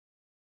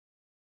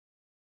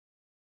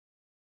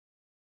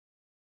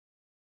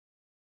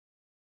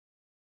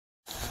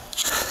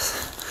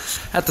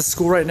at the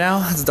school right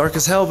now. It's dark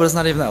as hell, but it's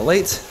not even that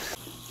late.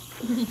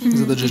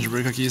 These are the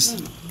gingerbread cookies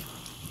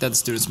that the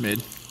students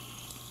made.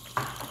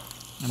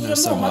 And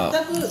there's some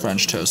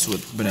French toast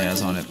with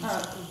bananas on it.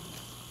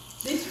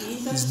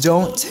 These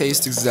don't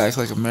taste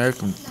exactly like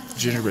American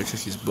gingerbread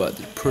cookies, but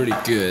they're pretty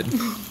good.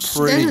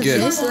 Pretty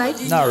good.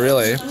 Not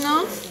really.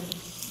 No?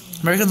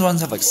 American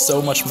ones have like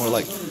so much more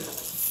like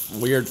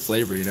weird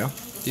flavor, you know?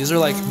 These are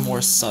like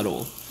more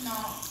subtle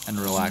and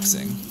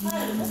relaxing.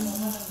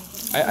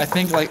 I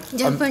think like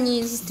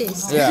Japanese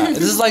taste. yeah,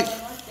 this is like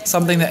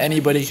something that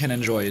anybody can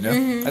enjoy, you know?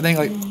 I think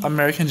like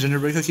American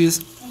gingerbread cookies,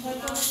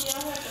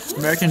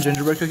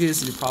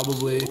 you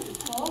probably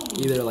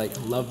either like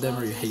love them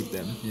or you hate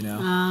them, you know?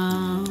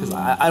 Because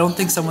I don't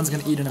think someone's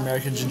gonna eat an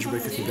American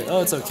gingerbread cookie, but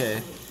oh, it's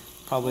okay.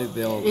 Probably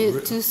they'll.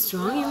 It's too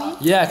strong, you mean?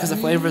 Yeah, because the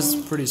flavor is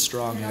pretty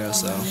strong, you know.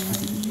 So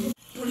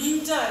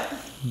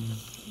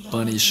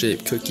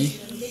bunny-shaped cookie.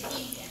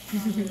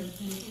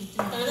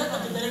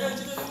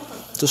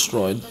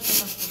 Destroyed.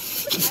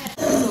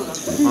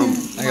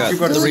 I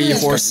got 3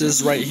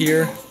 horses right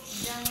here.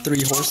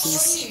 3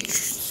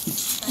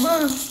 horses.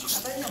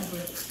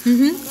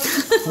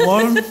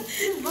 1,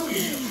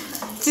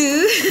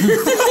 2,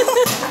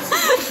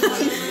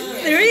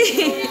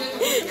 3.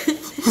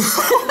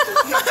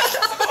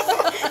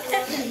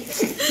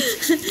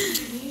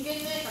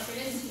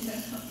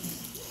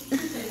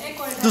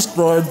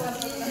 Destroyed.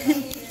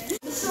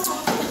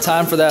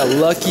 Time for that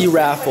lucky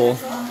raffle.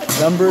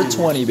 Number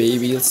 20,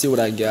 baby. Let's see what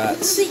I got.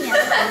 Okay,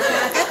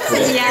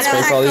 let's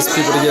wait for all these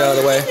people to get out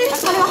of the way.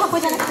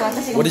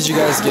 What did you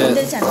guys get?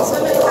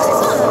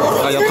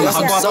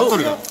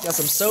 Got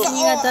some soap.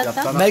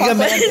 Mega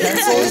Man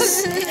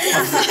pencils. Is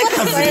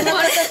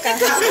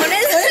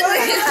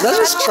that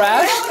just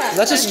trash? Is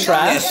that just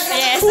trash?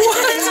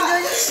 What?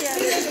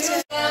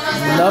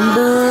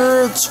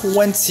 Number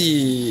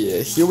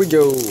 20. Here we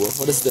go.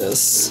 What is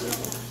this?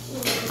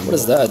 What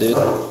is that, dude?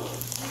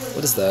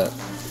 What is that?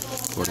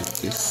 What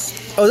is this?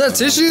 Oh, is that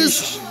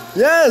tissues?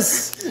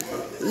 Yes!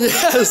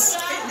 Yes!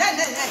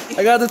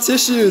 I got the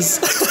tissues.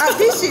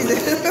 Tissues.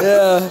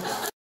 Yeah.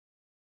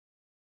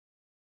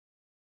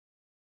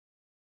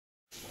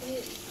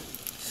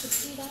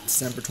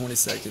 December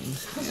 22nd,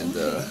 and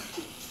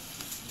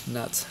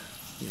not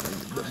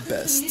the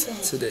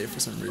best today for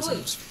some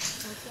reason. Just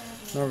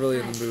not really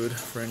in the mood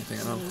for anything.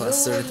 I don't have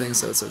classes or anything,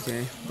 so it's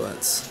okay.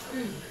 But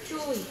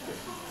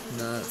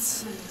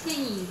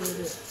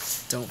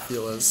don't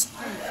feel as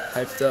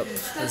hyped up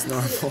as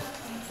normal.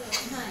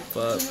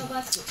 But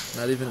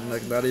not even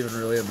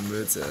really in the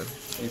mood to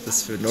eat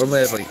this food.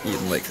 Normally I've like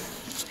eaten like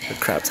a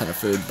crap ton of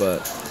food,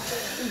 but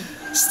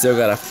still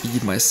gotta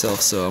feed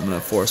myself, so I'm gonna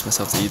force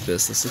myself to eat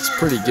this. This looks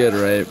pretty good,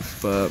 right?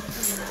 But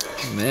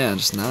man,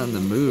 just not in the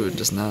mood.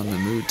 Just not in the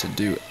mood to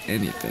do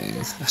anything.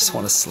 I just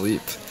want to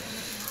sleep.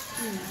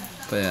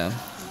 But yeah.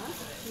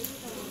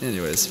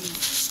 Anyways,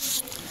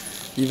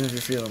 even if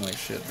you're feeling like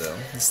shit though,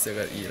 you still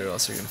gotta eat or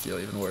else you're gonna feel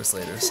even worse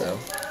later. So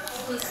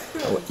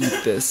I will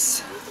eat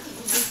this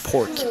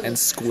pork and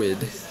squid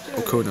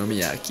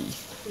okonomiyaki.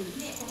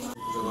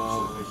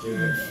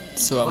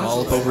 So I'm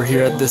all up over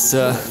here at this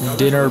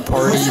dinner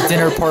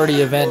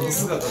party event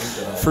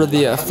for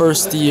the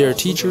first year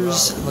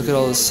teachers. Look at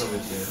all this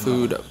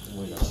food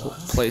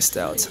placed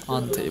out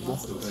on the table.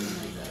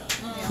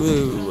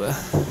 Woo.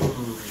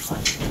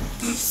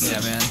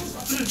 Yeah, man.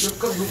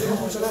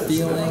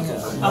 Feeling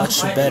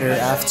much better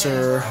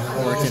after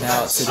working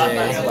out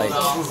today. Like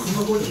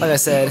I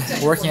said,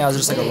 working out is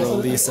just like a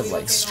release of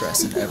like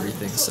stress and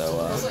everything.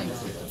 So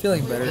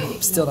feeling better.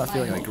 Still not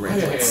feeling like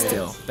great, but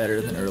still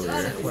better than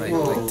earlier when I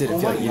like didn't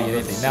feel like eating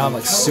anything. Now I'm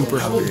like super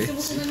hungry,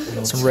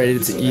 so I'm ready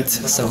to eat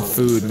some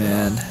food,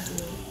 man.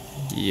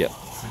 Yep.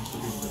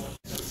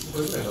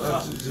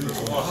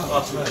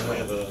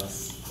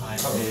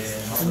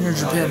 When you're in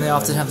Japan, they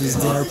often have these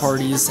dinner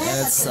parties, and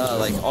it's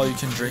like all you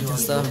can drink and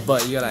stuff,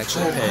 but you gotta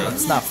actually pay.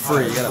 It's not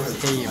free, you gotta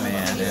pay,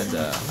 man. And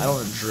I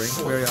don't drink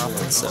very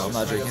often, so I'm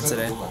not drinking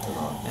today.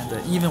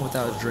 And even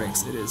without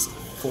drinks, it is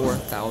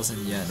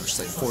 4,000 yen, which is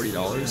like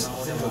 $40.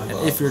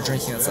 And if you're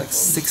drinking, that's like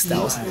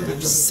 6,000,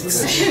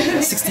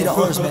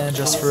 $60, man,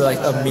 just for like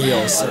a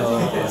meal.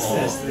 So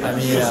I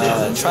mean,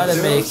 try to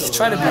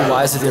be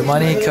wise with your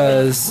money,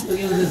 because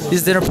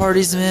these dinner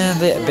parties, man,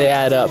 they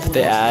add up.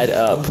 They add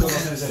up.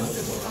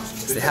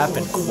 They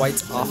happen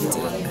quite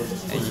often,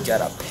 and you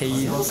gotta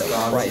pay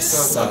the price,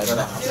 son.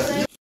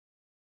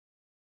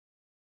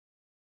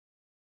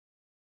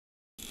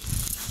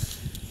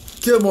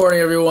 Good morning,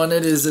 everyone.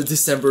 It is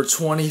December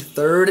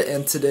 23rd,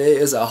 and today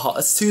is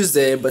it's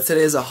Tuesday, but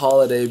today is a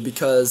holiday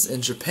because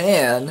in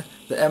Japan,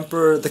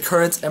 the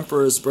current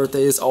emperor's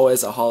birthday is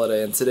always a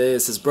holiday, and today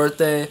is his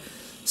birthday,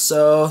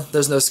 so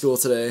there's no school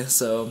today.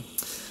 So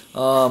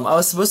I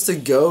was supposed to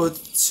go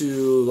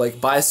to like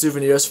buy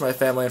souvenirs for my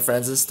family and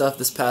friends and stuff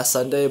this past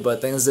Sunday,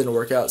 but things didn't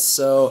work out,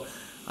 so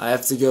I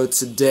have to go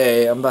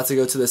today. I'm about to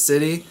go to the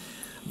city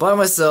by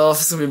myself.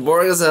 It's gonna be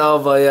boring as hell,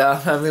 but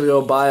yeah, I'm gonna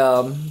go buy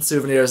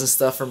souvenirs and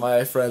stuff for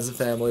my friends and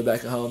family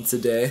back at home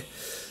today.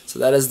 So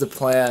that is the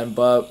plan.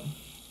 But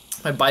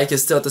My bike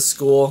is still at the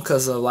school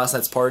because of last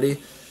night's party.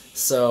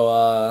 So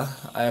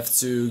I have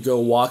to go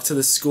walk to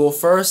the school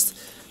first,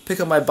 pick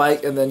up my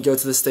bike, and then go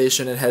to the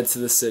station and head to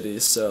the city.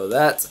 So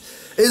that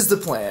is the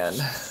plan.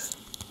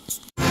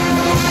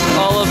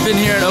 All up in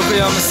here in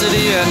Okayama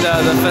City,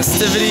 and the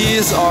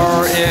festivities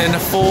are in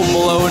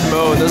full-blown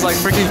mode. There's like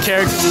freaking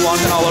characters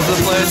walking all over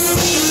the place.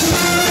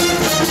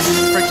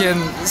 Freaking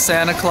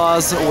Santa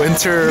Claus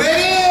winter.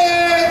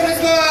 Merry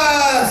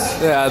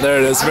Christmas! Yeah, there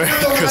it is. Merry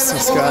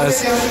Christmas,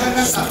 guys.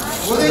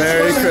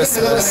 Merry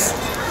Christmas.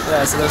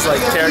 Yeah, so there's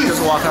like characters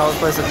walking all over the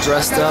place, like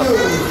dressed up,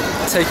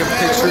 taking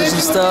pictures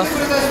and stuff.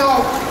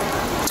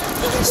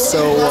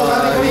 So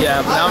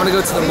yeah, but now I'm gonna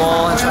go to the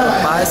mall and try to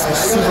buy some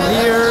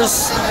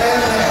souvenirs. I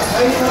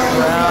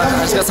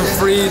just got some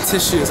free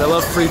tissues. I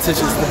love free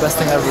tissues. It's the best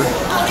thing ever.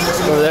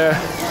 Over there,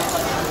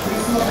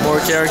 more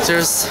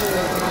characters.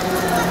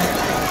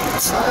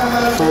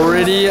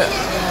 Pretty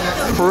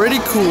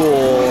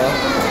cool.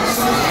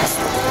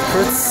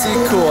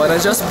 Pretty cool. And I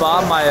just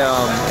bought my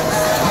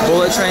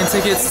bullet train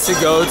tickets to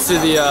go to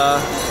the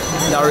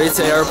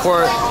Narita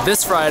airport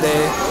this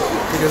Friday,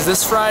 because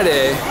this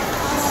Friday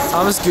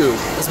Thomas Goop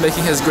is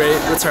making his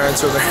great return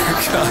to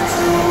America.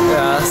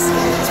 Yeah,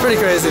 it's pretty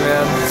crazy,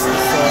 man. So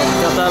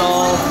got that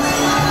all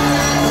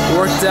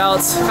worked out.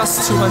 It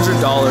cost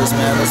 $200,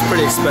 man. That's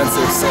pretty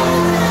expensive. So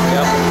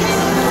yep.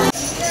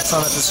 So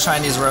I'm at this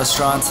Chinese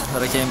restaurant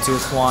that I came to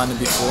with Juan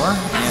before,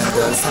 and I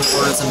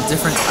ordered some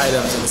different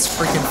items, and it's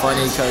freaking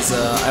funny because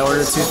I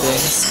ordered 2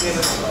 things,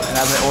 and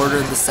as I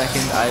ordered the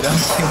second item,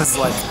 he was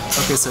like,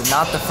 okay, so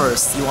not the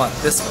first, you want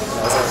this one? And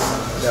I was like,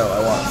 no, I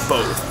want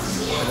both.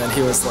 And then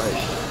he was like,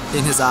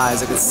 in his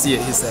eyes, I could see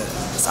it, he said,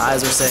 his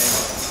eyes were saying,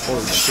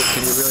 holy shit,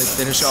 can you really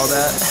finish all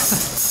that?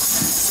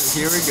 So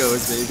here it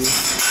goes, baby.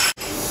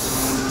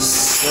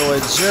 So I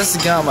just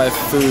got my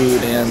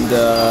food, and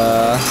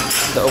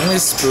the only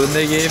spoon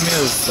they gave me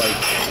was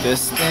like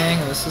this thing.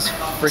 This is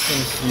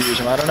freaking huge.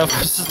 I don't know if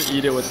I'm supposed to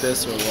eat it with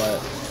this or what.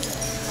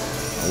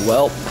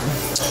 Well,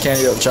 can't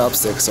eat it with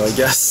chopsticks, so I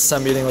guess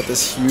I'm eating with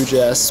this huge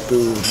ass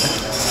spoon.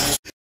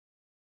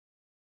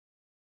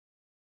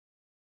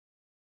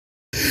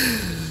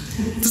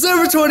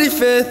 December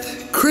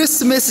 25th,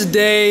 Christmas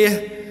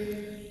Day.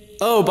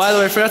 Oh, by the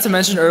way, I forgot to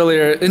mention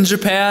earlier, in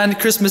Japan,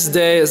 Christmas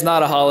Day is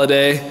not a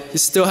holiday. You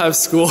still have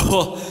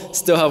school,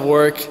 still have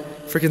work.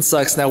 Freaking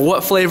sucks. Now,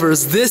 what flavor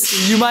is this,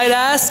 you might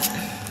ask?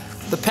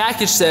 The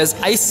package says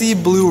icy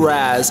blue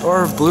raz,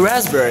 or blue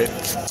raspberry.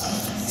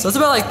 So it's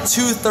about like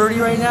 2:30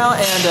 right now,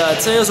 and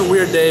today was a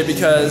weird day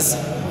because,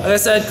 like I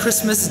said,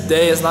 Christmas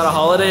Day is not a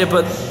holiday,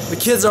 but the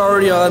kids are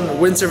already on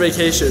winter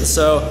vacation.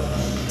 So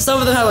some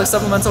of them have like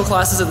supplemental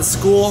classes at the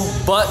school,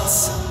 but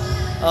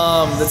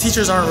the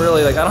teachers aren't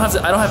really like, I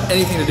don't have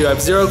anything to do. I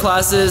have 0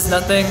 classes,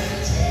 nothing.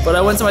 But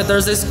I went to my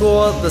Thursday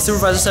school. The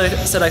supervisor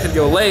said I could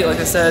go late. Like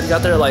I said,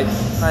 got there at like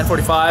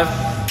 9:45,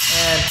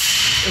 and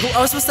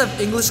I was supposed to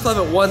have English club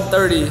at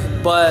 1:30.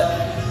 But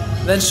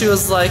then she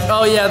was like,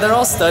 "Oh yeah, they're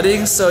all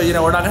studying, so you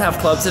know we're not gonna have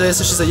club today."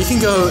 So she said, "You can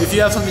go if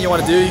you have something you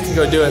want to do. You can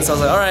go do it." So I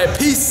was like, "All right,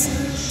 peace."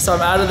 So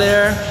I'm out of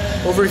there.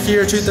 Over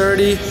here,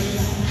 2:30.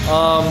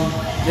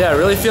 Yeah, I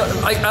really feel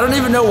like I don't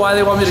even know why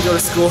they want me to go to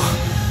school,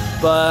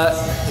 but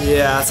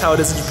yeah, that's how it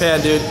is in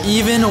Japan, dude.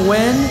 Even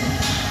when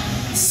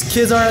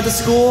kids aren't at the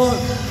school,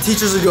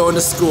 teachers are going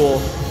to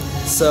school.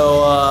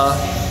 So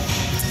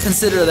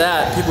consider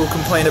that. People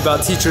complain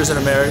about teachers in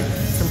America,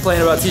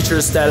 complain about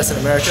teachers' status in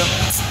America.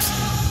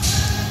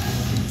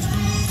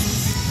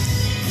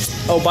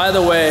 Oh, by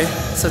the way,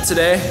 so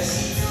today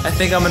I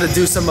think I'm gonna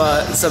do some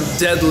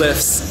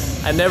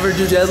deadlifts. I never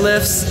do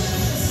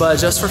deadlifts, but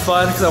just for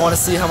fun, because I want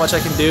to see how much I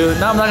can do.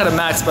 No, I'm not gonna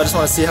max, but I just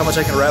want to see how much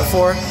I can rep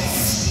for.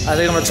 I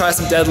think I'm gonna try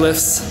some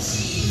deadlifts.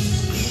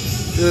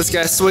 Look at this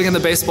guy swinging the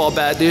baseball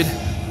bat, dude.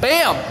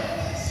 Bam!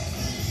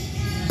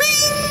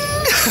 Bing!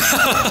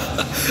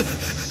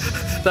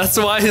 That's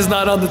why he's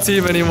not on the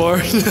team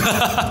anymore.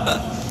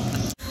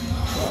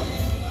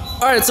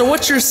 Alright, so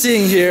what you're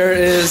seeing here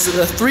is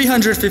the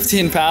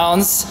 315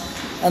 pounds,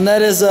 and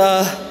that is,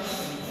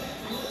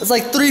 it's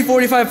like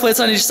 345 plates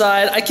on each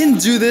side. I can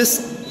do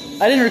this.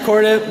 I didn't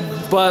record it,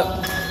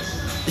 but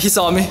he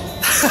saw me.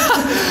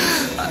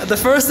 The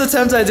first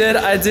attempt I did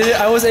it.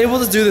 I was able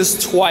to do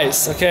this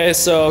twice, okay?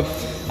 So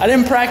I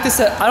didn't practice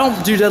it. I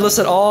don't do deadlifts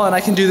at all, and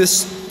I can do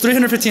this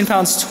 315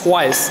 pounds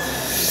twice.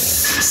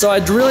 So I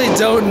really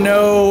don't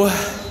know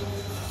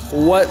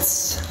what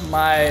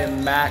my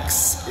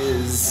max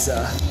is.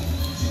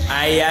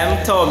 I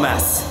am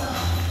Thomas.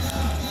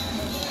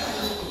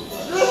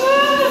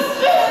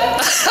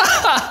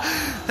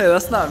 Hey,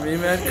 that's not me,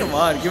 man. Come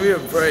on, give me a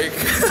break.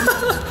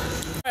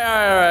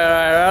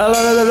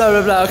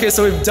 Alright. Okay,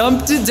 so we've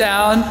dumped it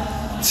down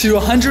to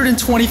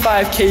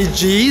 125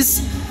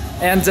 kgs.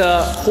 And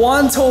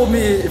Juan told me,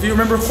 if you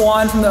remember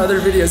Juan from the other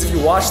videos, if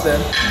you watch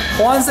them,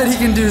 Juan said he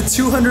can do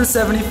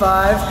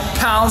 275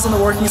 pounds on the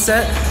working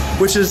set,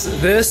 which is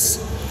this.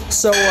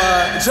 So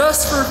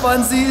just for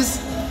funsies,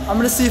 I'm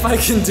gonna see if I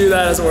can do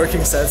that as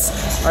working sets.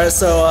 All right,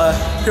 so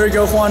here we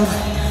go, Juan.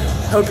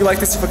 Hope you like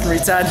this fucking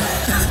retard.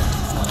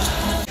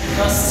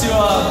 Just to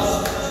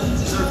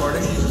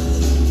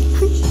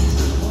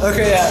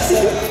Okay, yeah. So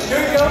here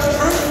we go.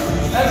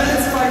 Proof,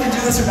 evidence if I can do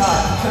this or not.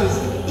 Because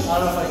I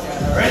don't know if I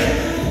can. Ready?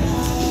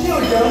 Here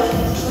we go.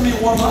 Let me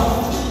warm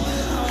up.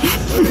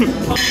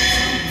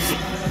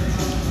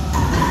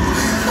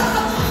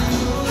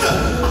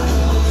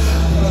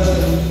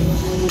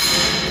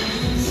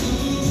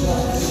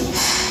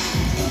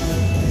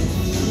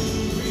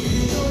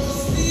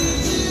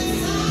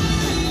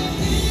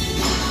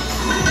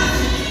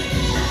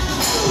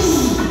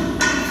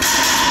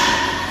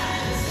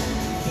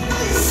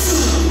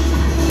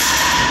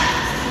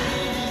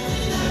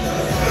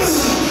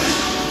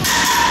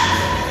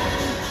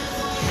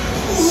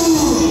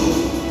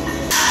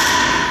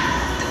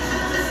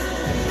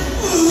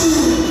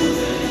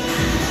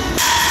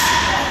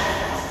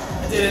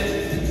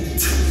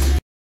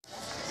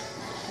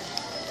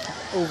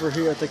 Over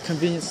here at the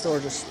convenience store,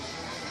 just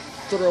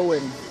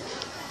throwing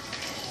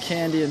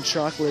candy and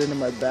chocolate into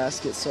my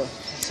basket so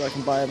I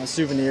can buy my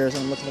souvenirs.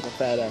 I'm looking like a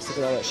fat ass. Look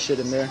at all that shit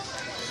in there.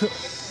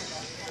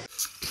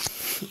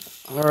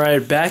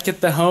 Alright, back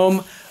at the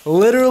home.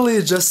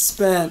 Literally just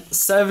spent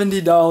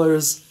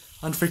 $70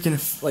 on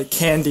freaking like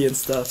candy and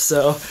stuff.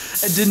 So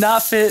it did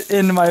not fit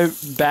in my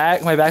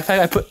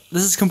backpack.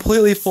 This is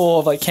completely full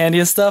of like candy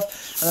and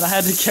stuff, and then I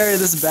had to carry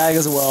this bag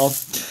as well.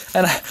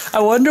 And I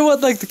wonder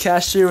what like the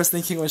cashier was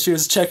thinking when she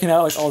was checking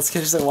out like all this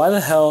candy. She's like, why the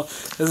hell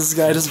is this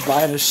guy just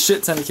buying a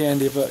shit ton of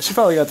candy? But she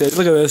probably got the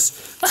look at this.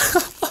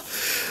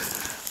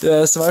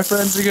 Yeah, so my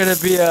friends are gonna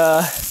be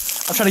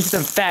I'm trying to keep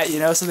them fat, you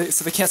know, so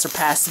they can't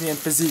surpass me in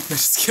physique. No,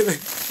 just kidding.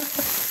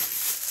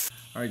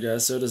 Alright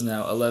guys, so it is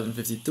now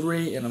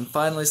 11:53 and I'm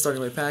finally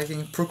starting my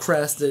packing,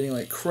 procrastinating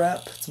like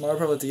crap. Tomorrow I'll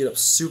probably have to get up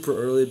super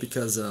early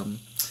because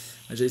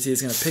my JT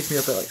is going to pick me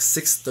up at like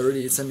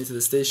 6:30 and send me to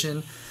the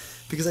station,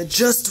 because I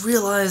just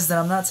realized that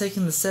I'm not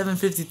taking the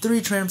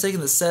 7:53 train, I'm taking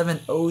the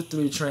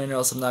 7:03 train, or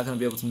else I'm not going to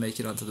be able to make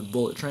it onto the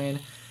bullet train,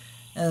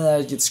 and then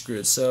I'd get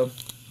screwed. So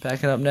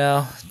packing up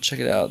now. Check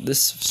it out,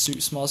 this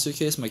small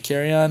suitcase, my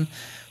carry-on,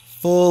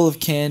 full of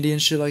candy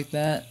and shit like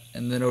that.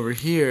 And then over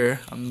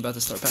here, I'm about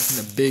to start packing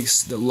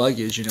the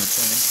luggage, you know what I'm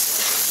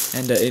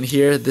saying? And in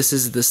here, this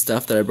is the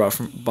stuff that I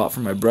bought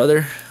from my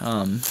brother.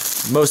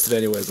 Most of it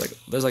anyways, like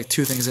there's like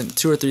two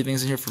or three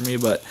things in here for me,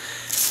 but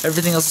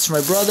everything else is for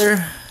my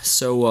brother.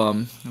 So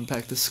I'm gonna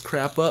pack this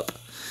crap up.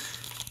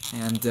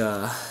 And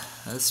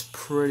that's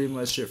pretty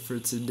much it for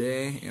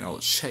today. And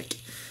I'll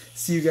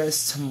see you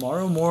guys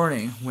tomorrow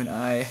morning when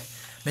I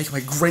make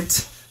my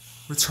great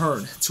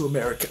return to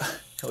America.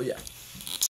 Hell yeah.